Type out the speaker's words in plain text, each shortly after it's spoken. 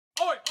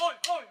oi,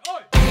 oi,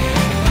 oi.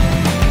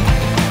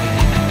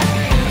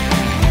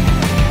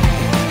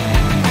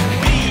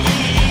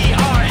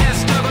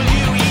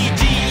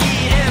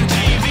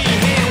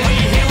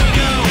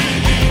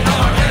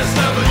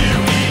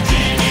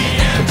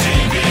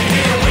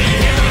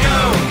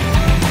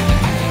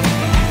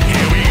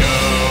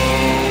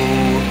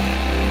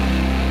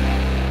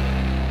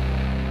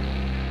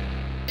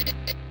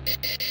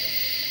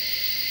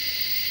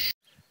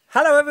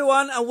 Hello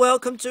everyone and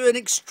welcome to an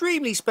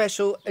extremely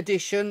special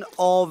edition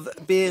of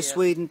Beer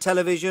Sweden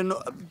Television,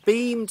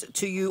 beamed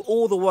to you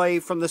all the way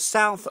from the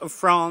south of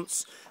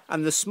France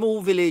and the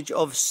small village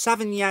of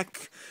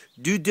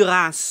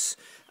Savignac-du-Duras.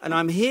 And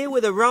I'm here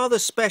with a rather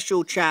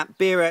special chap,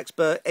 beer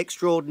expert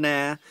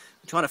extraordinaire.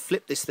 I'm trying to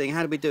flip this thing,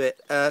 how do we do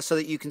it? So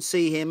that you can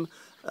see him.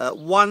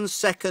 1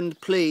 second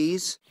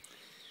please.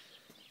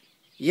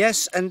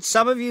 Yes, and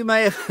some of you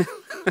may have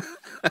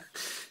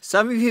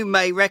some of you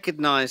may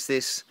recognise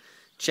this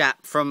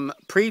chap from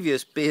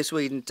previous Beer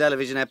Sweden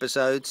television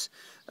episodes.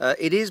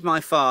 It is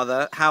my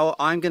father, how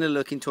I'm going to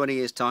look in 20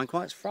 years time.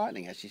 Quite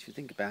frightening actually if you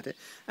think about it.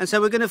 And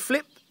so we're going to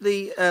flip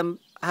the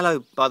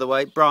hello by the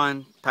way,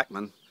 Brian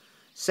Packman,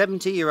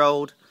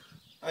 70-year-old.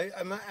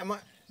 Am I?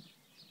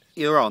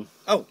 You're on.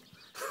 Oh.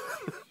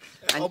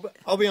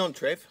 I'll be on,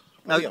 Trev.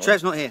 No,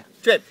 Trev's not here.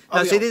 Trev,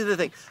 no, see, this is the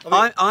thing.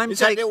 I'm is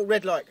that little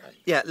red light going?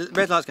 Yeah,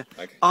 red light's going.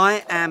 Okay.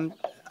 I am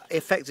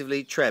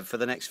effectively Trev for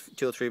the next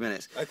 2 or 3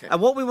 minutes. Okay. And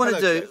what we want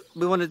to do,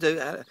 what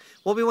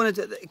we want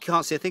to do. You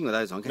can't see a thing with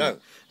those on, can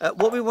you?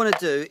 What we want to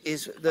do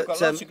is that I've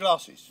got lots of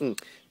glasses.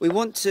 We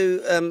want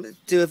to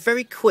do a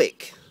very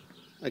quick.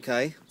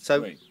 Okay,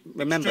 so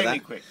remember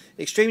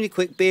extremely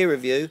quick beer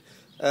review.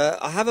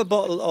 I have a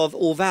bottle of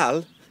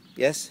Orval,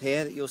 yes,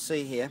 here that you'll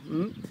see here,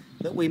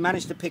 that we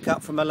managed to pick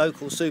up from a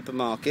local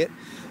supermarket,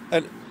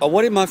 and I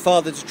wanted my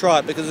father to try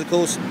it because, of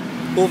course,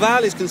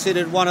 Orval is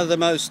considered one of the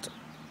most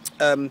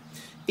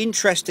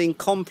interesting,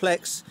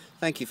 complex.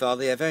 Thank you,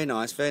 Father. Yeah, very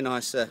nice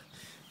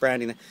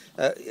branding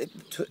there.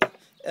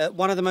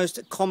 One of the most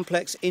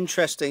complex,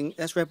 interesting.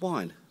 That's red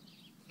wine.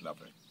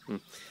 Lovely.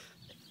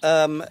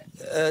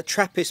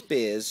 Trappist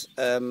beers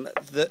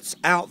that's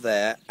out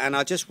there, and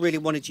I just really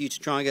wanted you to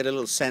try and get a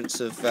little sense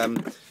of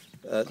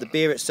the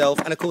beer itself,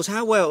 and of course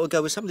how well it will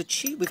go with some of the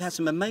cheese. We've had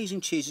some amazing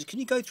cheeses. Can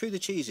you go through the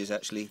cheeses,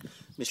 actually,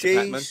 Mr.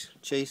 Packman?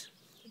 Cheese,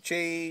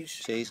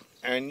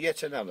 and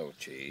yet another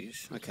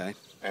cheese. Okay.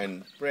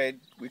 And bread,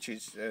 which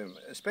is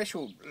a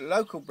special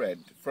local bread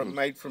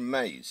made from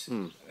maize,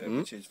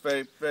 which is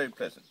very, very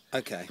pleasant.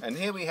 Okay. And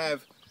here we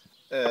have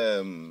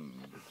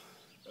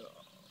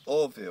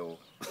Orvil.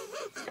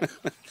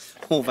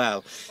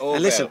 Orval.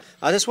 And listen,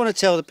 I just want to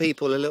tell the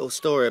people a little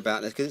story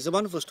about this because it's a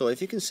wonderful story.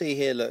 If you can see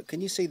here, look, can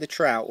you see the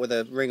trout with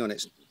a ring on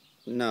its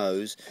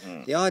nose?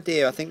 The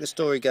idea, I think the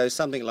story goes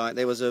something like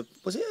there was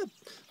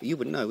you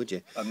wouldn't know, would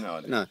you? I've no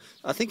idea. No,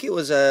 I think it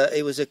was a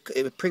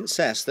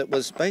princess that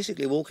was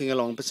basically walking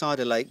along beside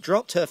a lake,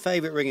 dropped her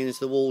favourite ring into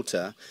the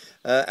water,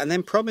 and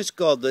then promised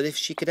God that if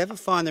she could ever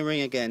find the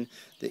ring again,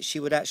 that she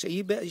would actually.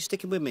 You're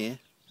sticking with me here.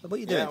 What are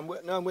you doing?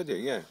 Yeah, I'm with you.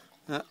 Yeah.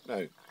 No.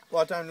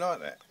 Well, I don't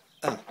like that.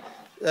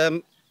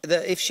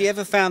 That if she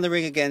ever found the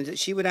ring again, that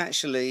she would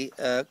actually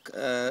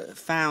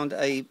found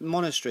a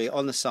monastery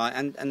on the site,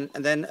 and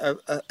then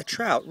a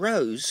trout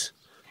rose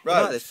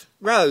out of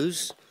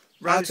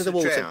the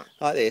water trout.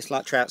 like this,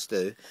 like trouts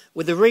do,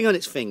 with the ring on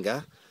its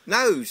finger.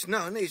 Nose, no,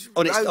 on its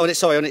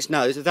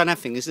nose. They don't have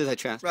fingers, do they,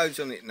 trouts? Rose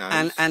on its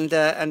nose. And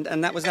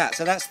that was that.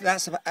 So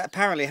that's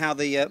apparently how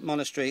the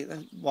monastery,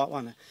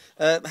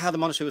 how the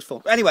monastery was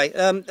formed. Anyway,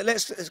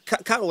 let's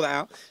cut all that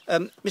out.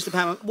 Mr.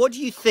 Packman, what do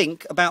you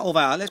think about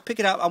Orval? Let's pick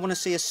it up. I want to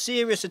see a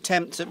serious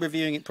attempt at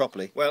reviewing it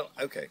properly. Well,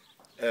 okay.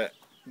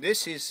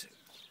 This is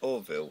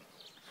Orvil.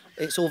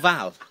 It's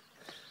Orval.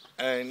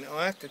 And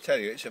I have to tell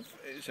you, it's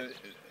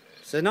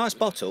a nice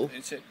bottle.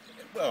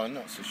 Well, I'm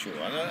not so sure.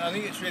 I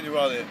think it's really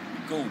rather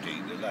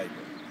gaudy, the label.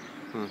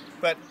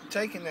 But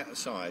taking that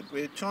aside,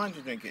 we're trying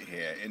to drink it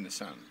here in the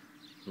sun.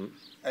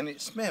 And it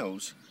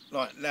smells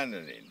like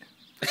lanolin.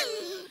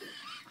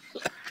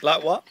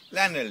 Like what?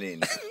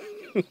 Lanolin.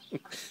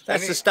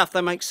 That's the stuff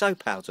they make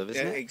soap out of,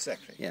 isn't it? Yeah,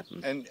 exactly. Yeah.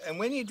 And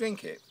when you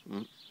drink it,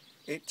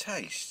 it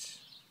tastes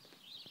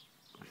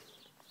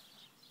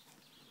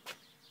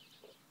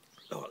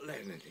like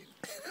lanolin.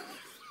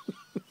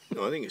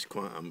 No, I think it's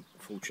quite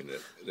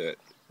unfortunate that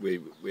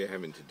we're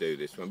having to do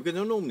this one because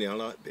normally I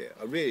like beer.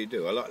 I really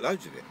do. I like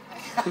loads of it.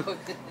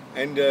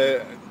 And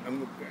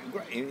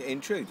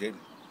in truth,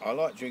 I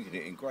like drinking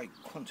it in great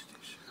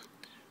quantities.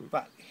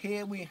 But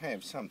here we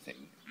have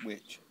something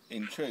which,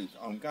 in truth,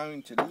 I'm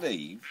going to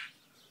leave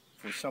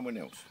for someone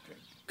else to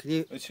drink. Can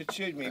you?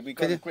 Excuse me. We've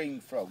got a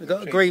green frog. We've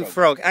got a green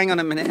frog. Hang on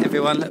a minute,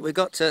 everyone. Look, we've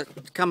got to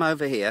come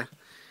over here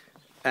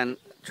and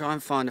try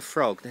and find a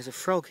frog. There's a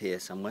frog here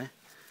somewhere.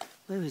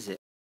 Where is it?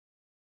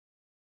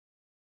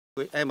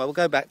 Anyway, we'll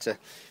go back to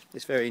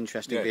this very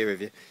interesting beer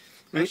review.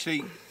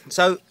 Actually,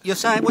 so you're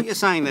saying what you're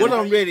saying then? What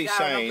I'm really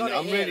saying,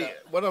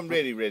 what I'm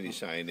really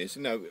saying is,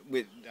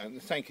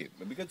 thank you,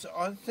 because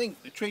I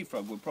think the tree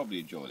frog will probably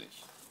enjoy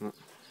this,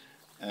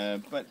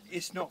 but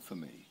it's not for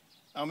me.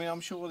 I mean,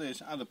 I'm sure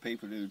there's other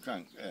people who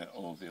drank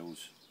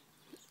Orville's.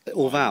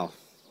 Orval.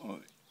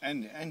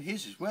 And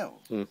his as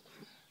well.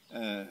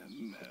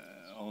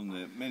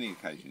 On many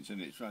occasions,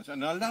 and it's right.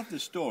 And I love the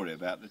story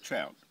about the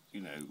trout,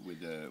 you know,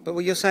 with. But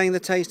what you're saying, the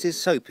taste is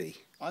soapy.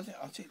 I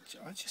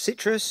just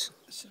Citrus,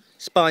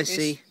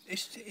 spicy.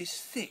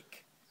 It's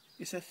thick.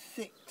 It's a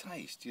thick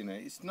taste, you know.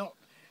 It's not,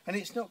 and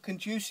it's not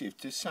conducive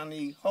to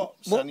sunny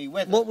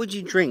weather. What would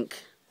you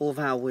drink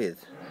Orval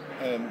with?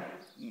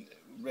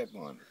 Red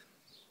wine.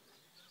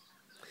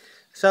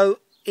 So,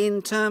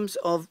 in terms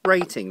of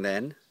rating,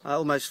 then, I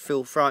almost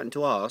feel frightened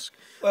to ask.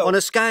 Well, on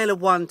a scale of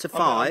 1 to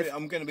 5,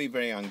 I'm going to be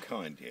very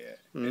unkind here.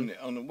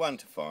 On a 1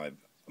 to 5,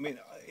 I mean,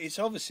 it's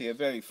obviously a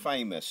very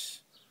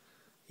famous.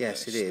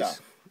 Yes, it stuff.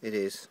 is. It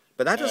is.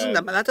 But that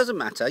doesn't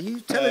matter.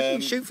 You tell us.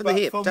 You shoot from the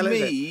hip. For tell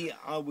me,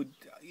 I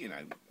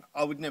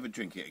would never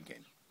drink it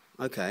again.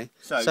 Okay.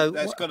 So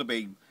that's got to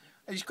be.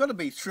 It's got to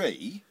be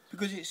 3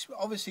 because it's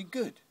obviously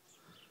good.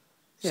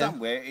 Yeah.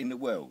 Somewhere in the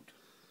world.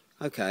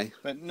 Okay.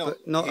 But not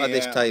at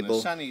this table. On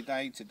a sunny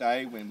day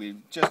today when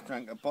we've just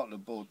drank a bottle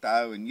of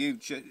Bordeaux and you've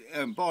just,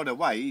 by the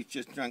way, you've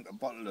just drank a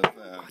bottle of.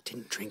 I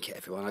didn't drink it,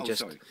 everyone.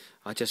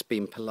 I just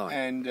been polite.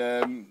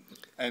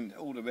 And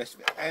all the rest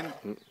of it. And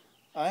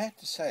I have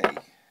to say,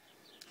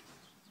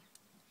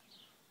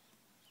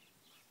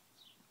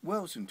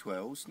 Wells and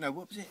Twelves. No,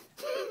 what was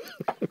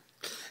it?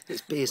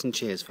 It's beers and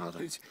cheers,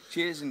 Father. It's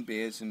cheers and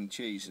beers and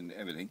cheese and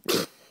everything.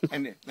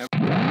 And.